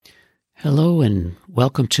Hello and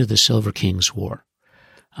welcome to the Silver King's War.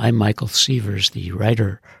 I'm Michael Sievers, the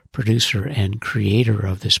writer, producer, and creator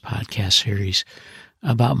of this podcast series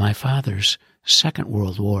about my father's Second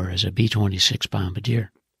World War as a B-26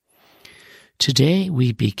 bombardier. Today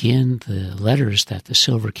we begin the letters that the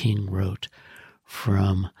Silver King wrote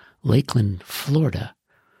from Lakeland, Florida,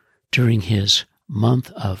 during his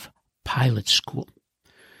month of pilot school.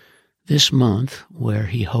 This month, where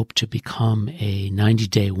he hoped to become a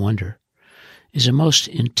 90-day wonder, is a most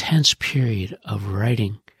intense period of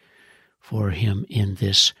writing for him in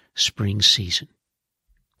this spring season.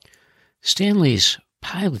 Stanley's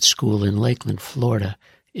pilot school in Lakeland, Florida,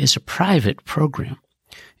 is a private program.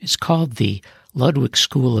 It's called the Ludwig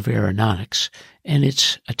School of Aeronautics, and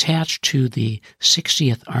it's attached to the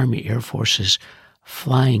 60th Army Air Force's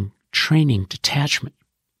Flying Training Detachment.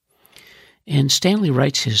 And Stanley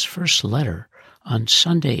writes his first letter on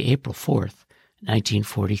Sunday, April 4th,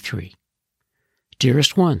 1943.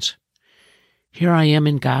 Dearest ones, here I am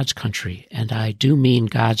in God's country, and I do mean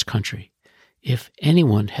God's country. If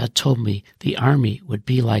anyone had told me the Army would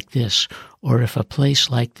be like this, or if a place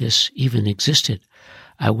like this even existed,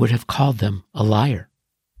 I would have called them a liar.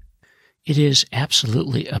 It is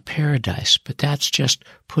absolutely a paradise, but that's just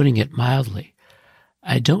putting it mildly.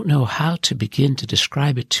 I don't know how to begin to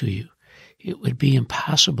describe it to you. It would be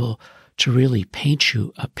impossible to really paint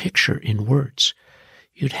you a picture in words.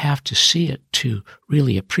 You'd have to see it to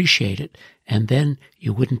really appreciate it, and then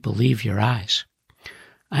you wouldn't believe your eyes.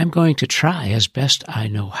 I'm going to try as best I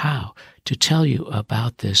know how to tell you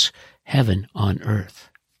about this heaven on earth.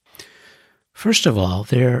 First of all,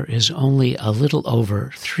 there is only a little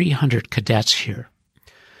over 300 cadets here.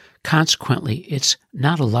 Consequently, it's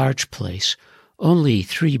not a large place, only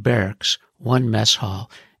 3 barracks, 1 mess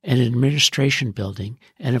hall, an administration building,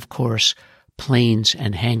 and of course, planes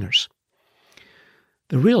and hangars.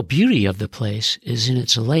 The real beauty of the place is in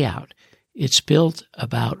its layout. It's built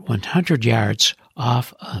about 100 yards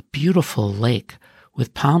off a beautiful lake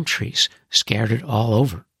with palm trees scattered all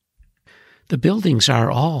over. The buildings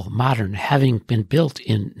are all modern, having been built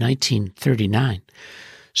in 1939,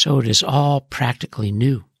 so it is all practically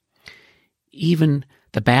new. Even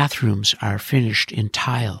the bathrooms are finished in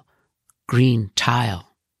tile, green tile.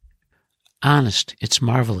 Honest, it's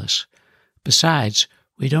marvelous. Besides,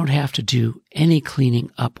 we don't have to do any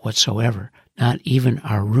cleaning up whatsoever, not even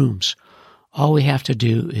our rooms. All we have to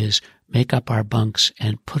do is make up our bunks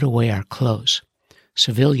and put away our clothes.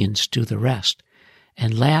 Civilians do the rest.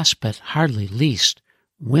 And last but hardly least,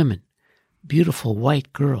 women, beautiful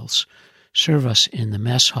white girls, serve us in the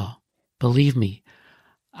mess hall. Believe me,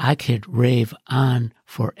 I could rave on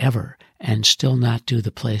forever and still not do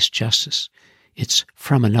the place justice. It's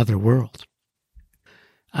from another world.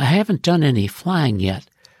 I haven't done any flying yet.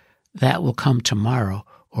 That will come tomorrow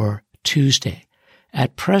or Tuesday.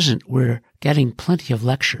 At present, we're getting plenty of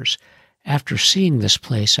lectures. After seeing this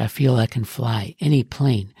place, I feel I can fly any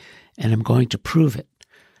plane, and I'm going to prove it.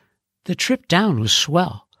 The trip down was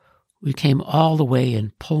swell. We came all the way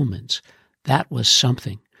in Pullmans. That was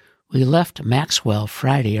something. We left Maxwell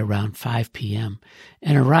Friday around 5 p.m.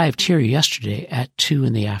 and arrived here yesterday at 2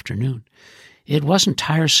 in the afternoon. It wasn't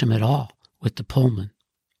tiresome at all with the Pullman.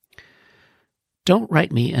 Don't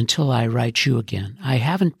write me until I write you again. I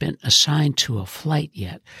haven't been assigned to a flight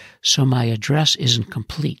yet, so my address isn't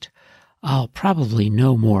complete. I'll probably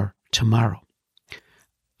know more tomorrow.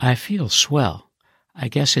 I feel swell. I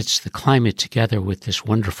guess it's the climate together with this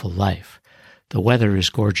wonderful life. The weather is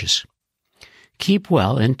gorgeous. Keep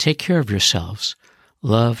well and take care of yourselves.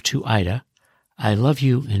 Love to Ida. I love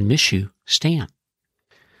you and miss you, Stan.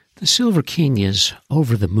 The Silver King is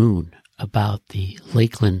over the moon about the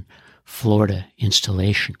Lakeland, Florida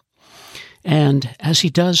installation. And as he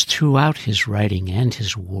does throughout his writing and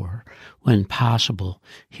his war, when possible,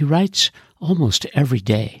 he writes almost every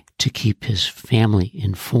day to keep his family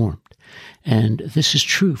informed. And this is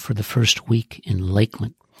true for the first week in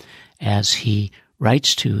Lakeland, as he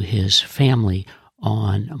writes to his family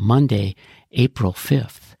on Monday, April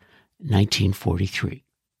 5th, 1943.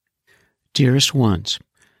 Dearest ones,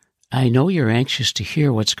 I know you're anxious to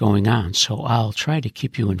hear what's going on, so I'll try to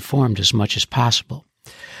keep you informed as much as possible.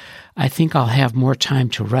 I think I'll have more time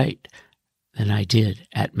to write than I did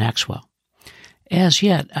at Maxwell. As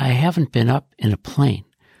yet, I haven't been up in a plane.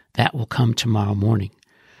 That will come tomorrow morning.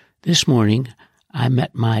 This morning, I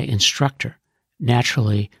met my instructor.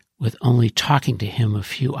 Naturally, with only talking to him a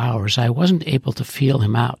few hours, I wasn't able to feel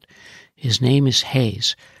him out. His name is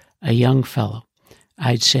Hayes, a young fellow,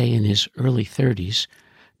 I'd say in his early 30s,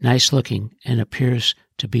 nice-looking, and appears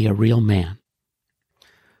to be a real man.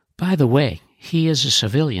 By the way, he is a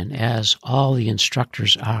civilian, as all the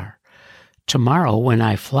instructors are. Tomorrow, when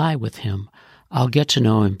I fly with him, I'll get to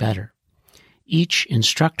know him better. Each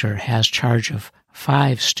instructor has charge of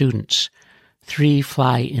 5 students. 3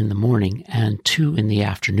 fly in the morning and 2 in the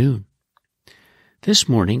afternoon. This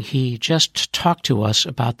morning, he just talked to us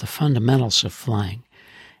about the fundamentals of flying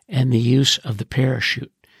and the use of the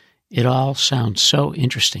parachute. It all sounds so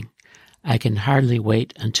interesting. I can hardly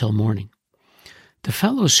wait until morning. The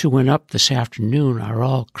fellows who went up this afternoon are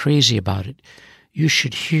all crazy about it. You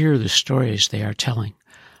should hear the stories they are telling.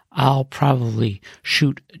 I'll probably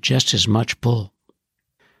shoot just as much bull.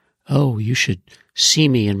 Oh, you should see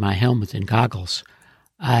me in my helmet and goggles.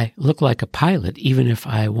 I look like a pilot even if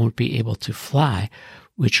I won't be able to fly,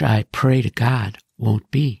 which I pray to God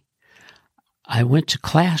won't be. I went to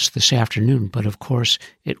class this afternoon, but of course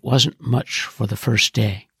it wasn't much for the first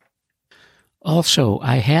day. Also,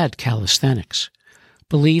 I had calisthenics.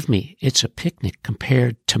 Believe me, it's a picnic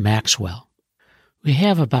compared to Maxwell. We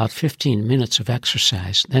have about 15 minutes of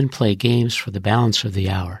exercise, then play games for the balance of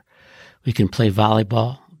the hour. We can play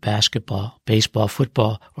volleyball, basketball, baseball,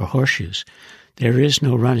 football, or horseshoes. There is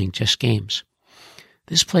no running, just games.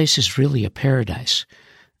 This place is really a paradise.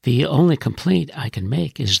 The only complaint I can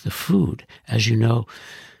make is the food. As you know,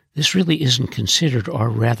 this really isn't considered, or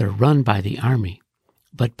rather run by the Army,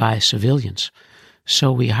 but by civilians,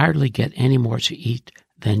 so we hardly get any more to eat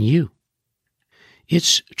than you.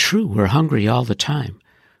 It's true we're hungry all the time,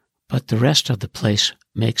 but the rest of the place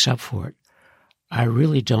makes up for it. I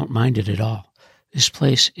really don't mind it at all. This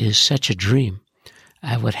place is such a dream.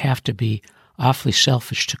 I would have to be awfully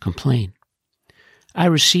selfish to complain. I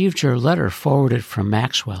received your letter forwarded from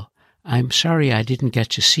Maxwell. I'm sorry I didn't get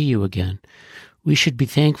to see you again. We should be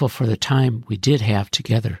thankful for the time we did have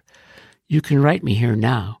together. You can write me here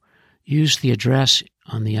now. Use the address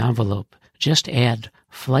on the envelope. Just add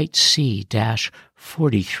Flight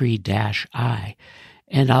C-43-I,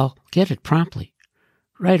 and I'll get it promptly.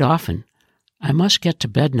 Write often. I must get to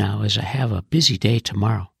bed now as I have a busy day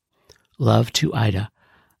tomorrow. Love to Ida.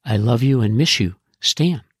 I love you and miss you,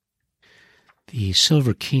 Stan. The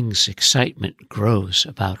Silver King's excitement grows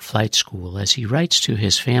about flight school as he writes to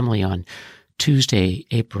his family on Tuesday,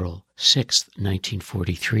 April 6,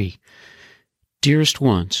 1943. Dearest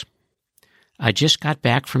ones, I just got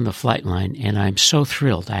back from the flight line, and I'm so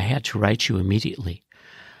thrilled I had to write you immediately.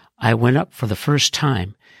 I went up for the first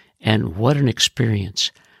time, and what an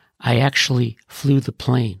experience. I actually flew the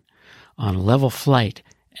plane on a level flight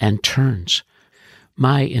and turns.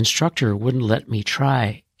 My instructor wouldn't let me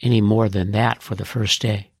try any more than that for the first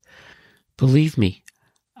day. Believe me,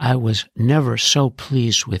 I was never so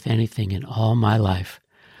pleased with anything in all my life.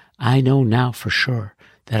 I know now for sure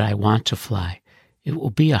that I want to fly. It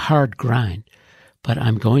will be a hard grind, but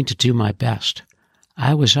I'm going to do my best.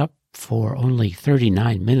 I was up for only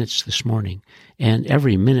 39 minutes this morning, and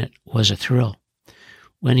every minute was a thrill.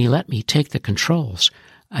 When he let me take the controls,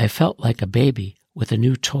 I felt like a baby with a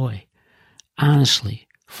new toy. Honestly,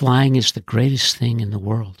 flying is the greatest thing in the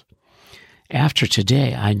world. After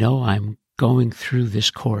today, I know I'm going through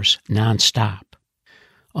this course nonstop.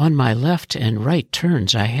 On my left and right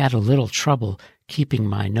turns, I had a little trouble keeping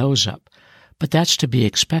my nose up, but that's to be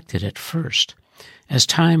expected at first. As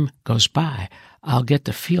time goes by, I'll get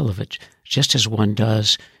the feel of it just as one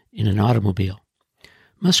does in an automobile.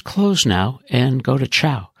 Must close now and go to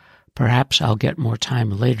chow. Perhaps I'll get more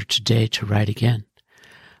time later today to write again.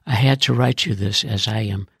 I had to write you this as I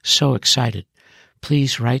am so excited.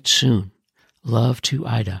 Please write soon. Love to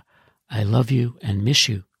Ida. I love you and miss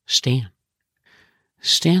you, Stan.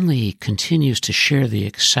 Stanley continues to share the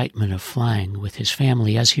excitement of flying with his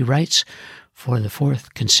family as he writes for the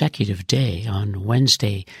 4th consecutive day on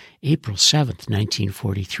Wednesday, April 7th,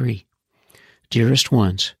 1943. Dearest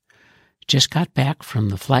ones, just got back from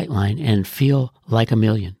the flight line and feel like a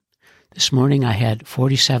million. This morning I had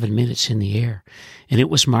 47 minutes in the air, and it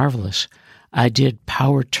was marvelous. I did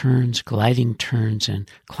power turns, gliding turns, and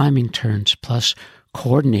climbing turns, plus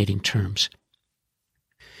coordinating turns.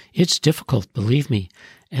 It's difficult, believe me,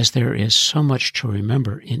 as there is so much to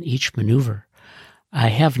remember in each maneuver. I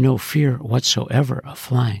have no fear whatsoever of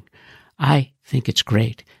flying. I think it's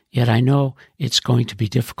great, yet I know it's going to be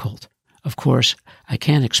difficult. Of course, I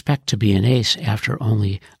can't expect to be an ace after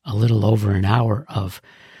only a little over an hour of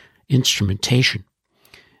instrumentation.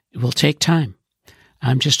 It will take time.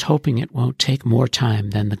 I'm just hoping it won't take more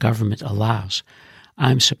time than the government allows.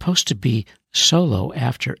 I'm supposed to be solo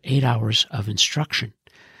after 8 hours of instruction.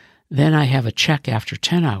 Then I have a check after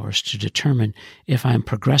 10 hours to determine if I'm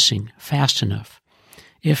progressing fast enough.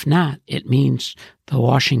 If not, it means the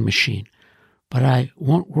washing machine, but I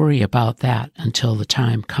won't worry about that until the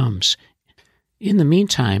time comes. In the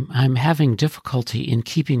meantime, I'm having difficulty in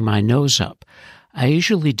keeping my nose up. I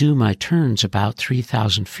usually do my turns about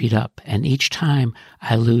 3,000 feet up, and each time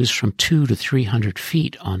I lose from 200 to 300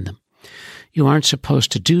 feet on them. You aren't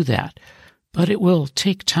supposed to do that, but it will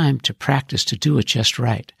take time to practice to do it just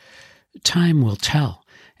right. Time will tell,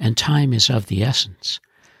 and time is of the essence.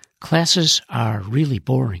 Classes are really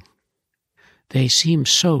boring. They seem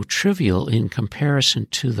so trivial in comparison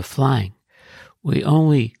to the flying. We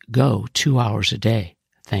only go 2 hours a day,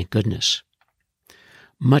 thank goodness.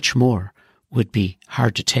 Much more would be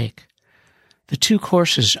hard to take. The 2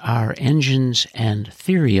 courses are engines and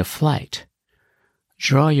theory of flight.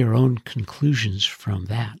 Draw your own conclusions from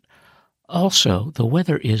that. Also, the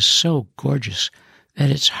weather is so gorgeous that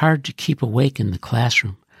it's hard to keep awake in the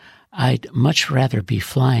classroom. I'd much rather be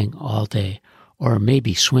flying all day, or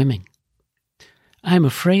maybe swimming. I'm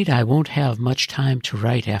afraid I won't have much time to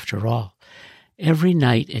write after all. Every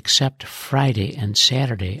night except Friday and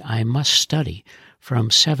Saturday I must study from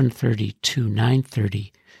 7:30 to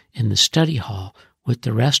 9:30 in the study hall with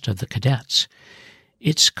the rest of the cadets.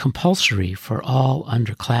 It's compulsory for all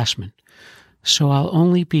underclassmen, so I'll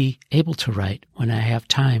only be able to write when I have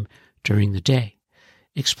time during the day.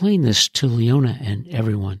 Explain this to Leona and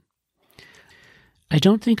everyone. I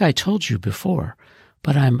don't think I told you before,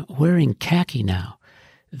 but I'm wearing khaki now.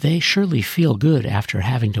 They surely feel good after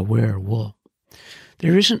having to wear wool.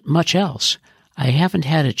 There isn't much else. I haven't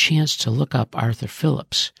had a chance to look up Arthur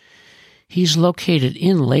Phillips. He's located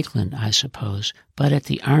in Lakeland, I suppose, but at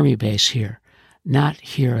the Army base here, not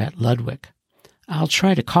here at Ludwig. I'll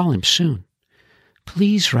try to call him soon.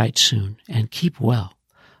 Please write soon and keep well.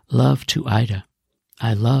 Love to Ida.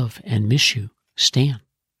 I love and miss you, Stan.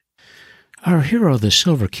 Our hero, the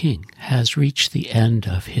Silver King, has reached the end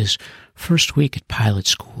of his first week at pilot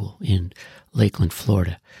school in Lakeland,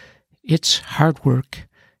 Florida. It's hard work,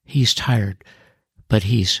 he's tired, but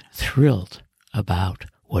he's thrilled about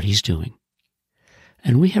what he's doing.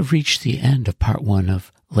 And we have reached the end of part 1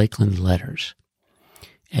 of Lakeland Letters.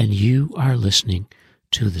 And you are listening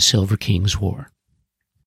to the Silver King's War.